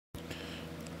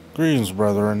Greetings,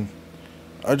 brethren.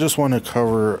 I just want to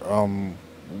cover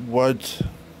what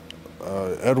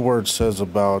Edward says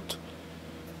about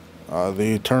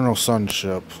the eternal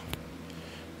sonship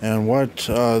and what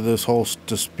this whole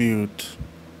dispute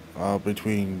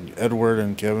between Edward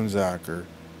and Kevin Zacher.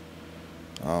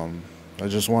 I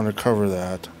just want to cover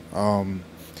that.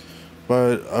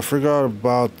 But I forgot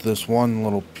about this one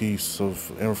little piece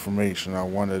of information I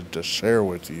wanted to share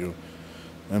with you.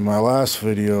 In my last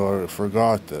video, I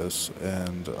forgot this,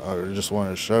 and I just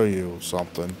want to show you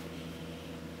something.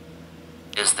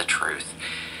 Is the truth.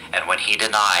 And when he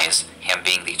denies him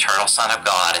being the eternal Son of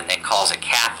God and then calls it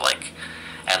Catholic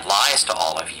and lies to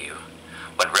all of you,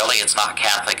 when really it's not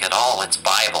Catholic at all, it's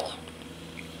Bible,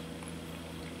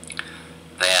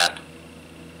 then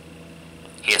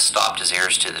he has stopped his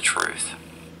ears to the truth.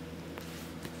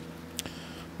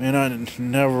 Man, I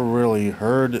never really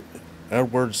heard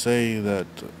Edward say that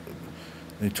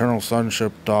the eternal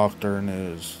sonship doctrine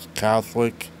is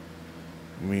Catholic.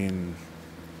 I mean,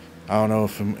 I don't know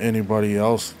if anybody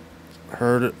else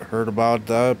heard about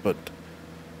that, but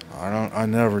I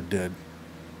never did.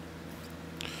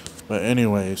 But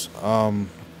anyways,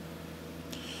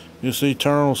 this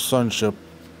eternal sonship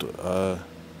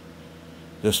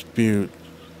dispute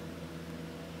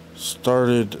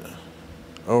started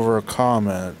over a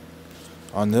comment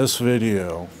on this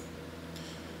video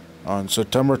on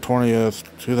September 20th,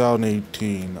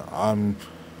 2018. I'm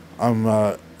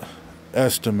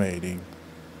estimating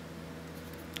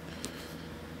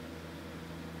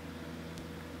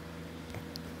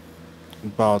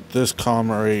about this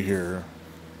comment right here.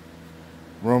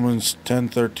 Romans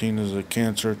 10:13 is a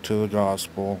cancer to the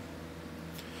gospel,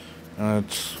 and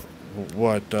it's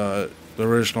what the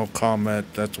original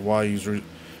comment. That's why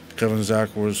Kevin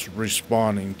Zacher was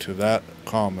responding to that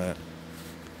comment.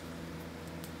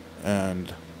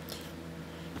 And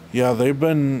yeah, they've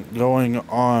been going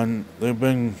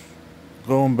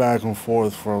back and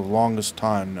forth for the longest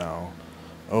time now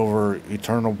over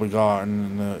eternal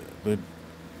begotten and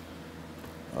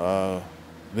the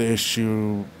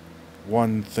issue.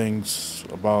 One thinks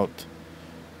about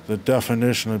the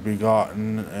definition of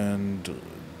begotten and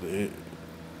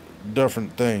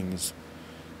different things,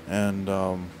 and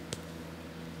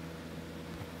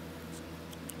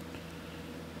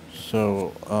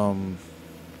so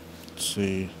let's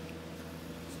see.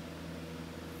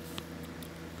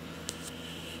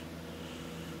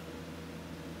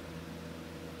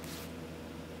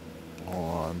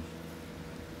 Hold on.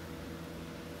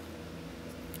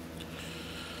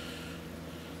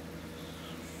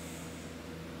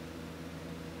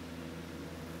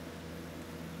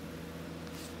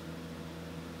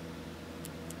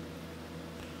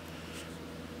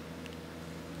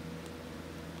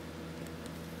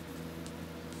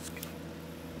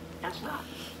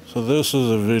 So this is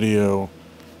a video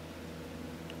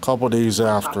a couple days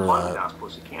after that.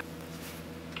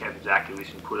 Kevin Zacher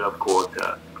recently put up, quote,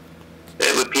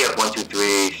 with PF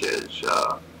 123 says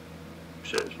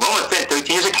Romans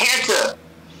 10:13 is a cancer.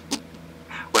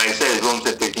 What I said is Romans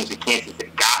 10:13 is a cancer to the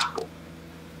gospel.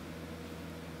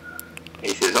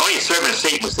 He says only a servant of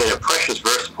Satan would say a precious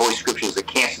verse of Holy Scripture is a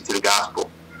cancer to the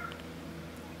gospel.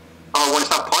 Oh, when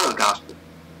it's not part of the gospel.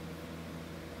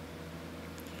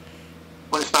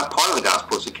 When it's not part of the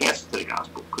gospel, it's a cancer to the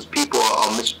gospel, because people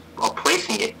are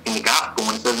placing it in the gospel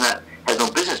when it has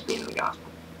no business being in the gospel.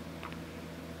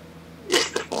 It's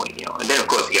the point, you know. And then of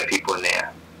course you got people in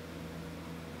there,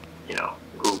 you know,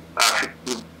 who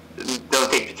don't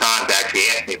take the time to actually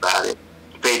ask me about it.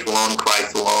 Faith alone,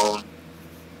 Christ alone,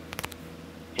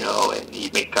 you know, and you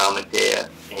make a comment there,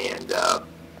 and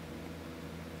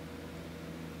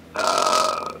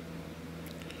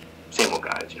same old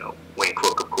guys, you know. Wayne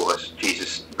Cook, of course,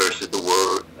 Jesus versus the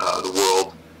world.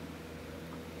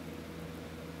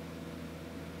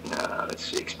 Let's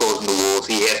see, exposing the wolves.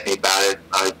 He asked me about it.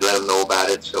 I let him know about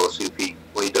it. So let's see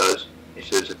what he does. He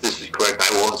says, if this is correct, I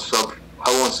won't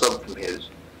sub from his.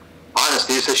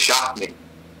 Honestly, this has shocked me.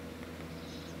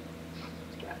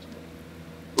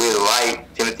 We're right.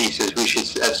 Timothy says we should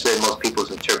have said most people's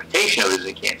interpretation of it is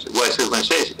a cancer. Well, I said when it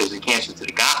says it is a cancer to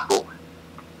the gospel,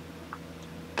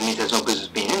 that means there's no business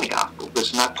being in the gospel, but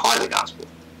it's not part of the gospel.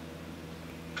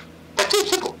 That's it,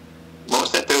 simple.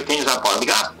 Romans 10:13 is not part of the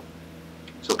gospel.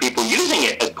 So people using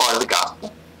it as part of the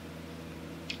gospel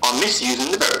are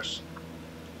misusing the verse.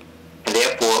 And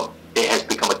therefore, it has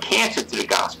become a cancer to the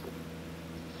gospel.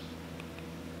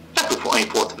 Not before any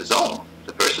fault of his own.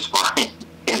 The verse is fine,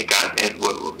 and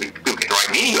people get the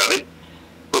right meaning of it,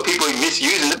 but people are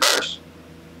misusing the verse.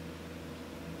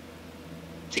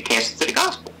 It's a cancer to the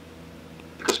gospel.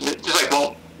 Because just like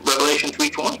Revelation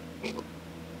 3:20,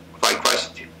 fight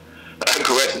Christ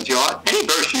rest of John, any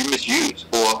verse you misuse,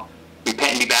 or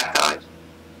repent and be baptized,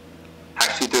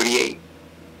 Acts 2:38.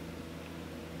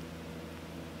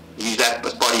 Use that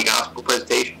as part of your gospel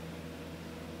presentation.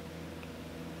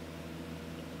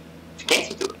 It's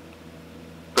cancer to it.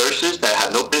 Verses that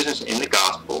have no business in the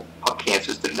gospel are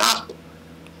cancers to the gospel,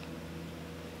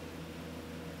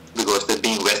 because they're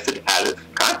being wrested out of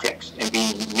context and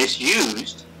being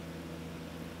misused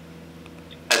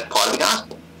as part of the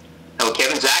gospel. Now, what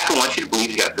Kevin Zachar wants you to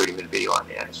believe, he's got a 30-minute video on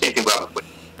there. Same thing Robert Wood.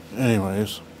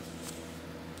 Anyways,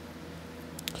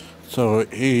 so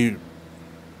he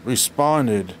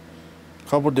responded a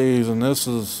couple days, and this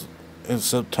is in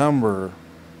September,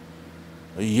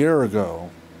 a year ago.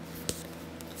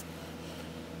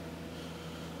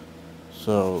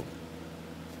 So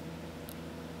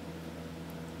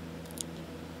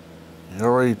he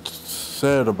already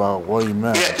said about what he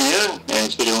meant. Good afternoon, and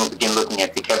this video will begin looking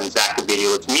at the Kevin Zachar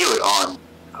video. It's mirrored on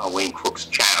Wayne Cook's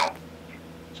channel.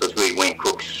 So it's really Wayne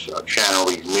Cook's channel.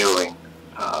 He's mirroring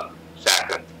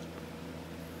Zachar.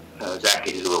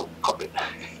 Zachar is a little puppet.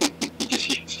 He just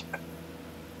uses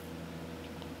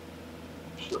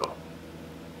so,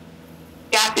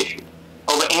 gap issue.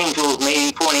 Over angels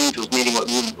mating, foreign angels mating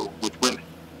with women.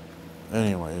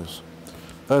 Anyways,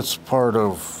 that's part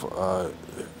of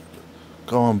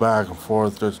going back and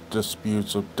forth. There's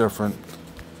disputes of different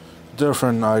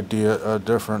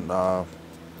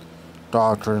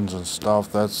doctrines and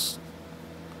stuff. That's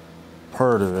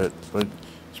part of it, but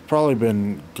it's probably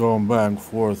been going back and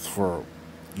forth for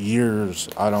years.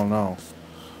 I don't know,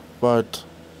 but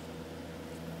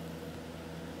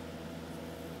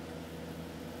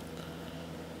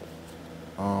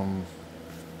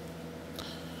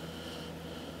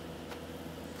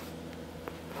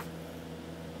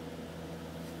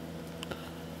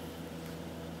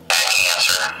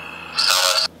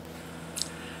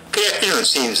Good afternoon. It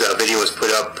seems a video was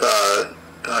put up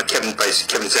by Kevin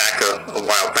Zachar a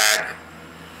while back,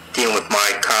 dealing with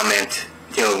my comment,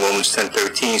 dealing with Romans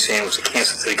 10:13, saying it was a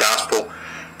cancer to the gospel.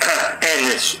 And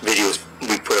this video was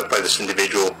put up by this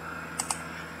individual.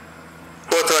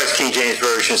 Authorized King James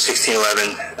Version,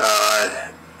 1611.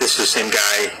 This is the same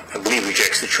guy, I believe,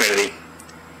 rejects the Trinity.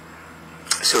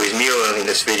 So he's mirroring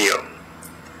this video.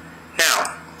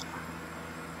 Now,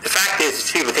 the fact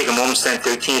is, people take Romans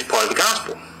 10:13 as part of the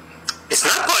gospel. It's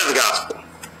not part of the gospel.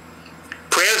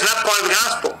 Prayer is not part of the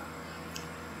gospel.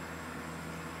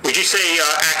 Would you say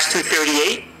Acts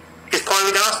 2:38 is part of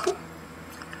the gospel?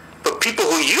 But people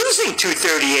who are using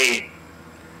 2:38,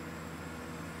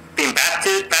 being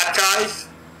baptized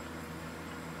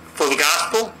for the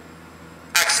gospel,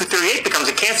 Acts 2:38 becomes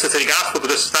a cancer to the gospel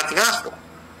because it's not the gospel.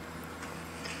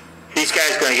 These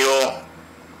guys are going to get all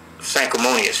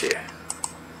sanctimonious here.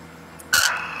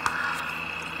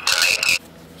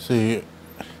 see,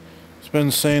 it's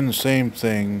been saying the same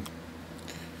thing.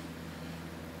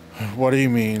 What he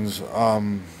means,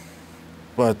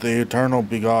 but the eternal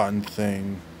begotten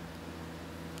thing,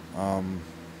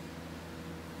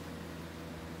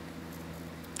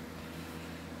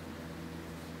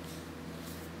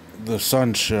 the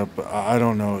sonship, I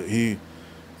don't know. The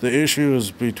issue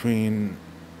is between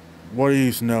what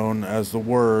he's known as the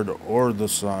Word or the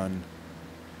Son,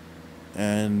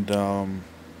 and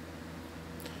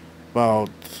about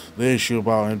the issue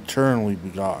about eternally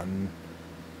begotten.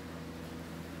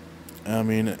 I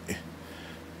mean,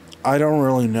 I don't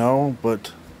really know,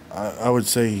 but I would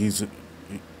say he's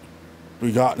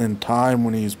begotten in time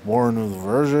when he's born of the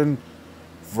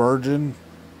virgin.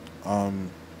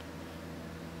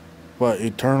 But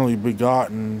eternally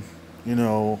begotten, you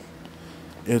know,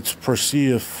 it's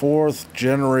proceedeth forth,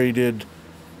 generated,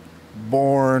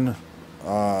 born,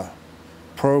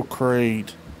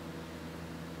 procreate.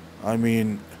 I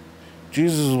mean,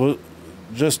 Jesus was,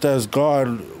 just as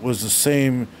God was the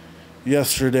same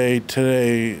yesterday,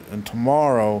 today, and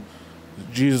tomorrow,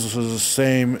 Jesus was the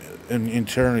same in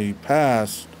eternity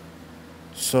past.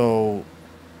 So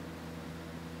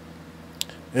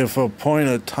if a point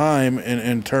of time in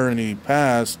eternity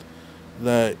past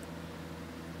that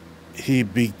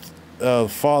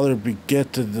Father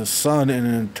begetted the Son in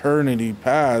eternity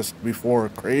past before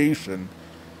creation,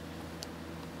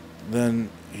 then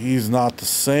he's not the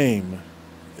same.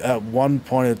 At one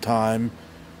point of time,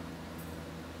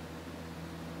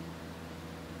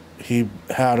 he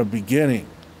had a beginning,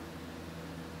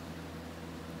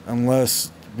 unless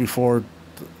before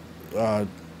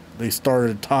they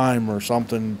started time or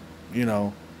something, you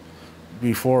know,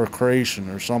 before creation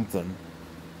or something.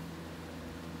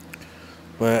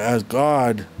 But as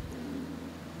God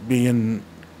being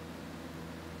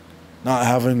not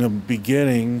having a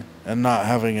beginning and not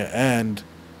having an end,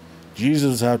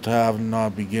 Jesus had to have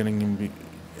not beginning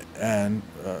and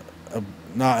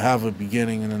not have a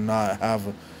beginning and not have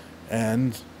an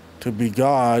end to be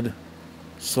God.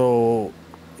 So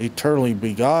eternally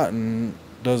begotten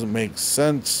doesn't make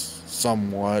sense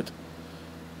somewhat.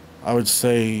 I would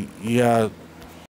say, yeah,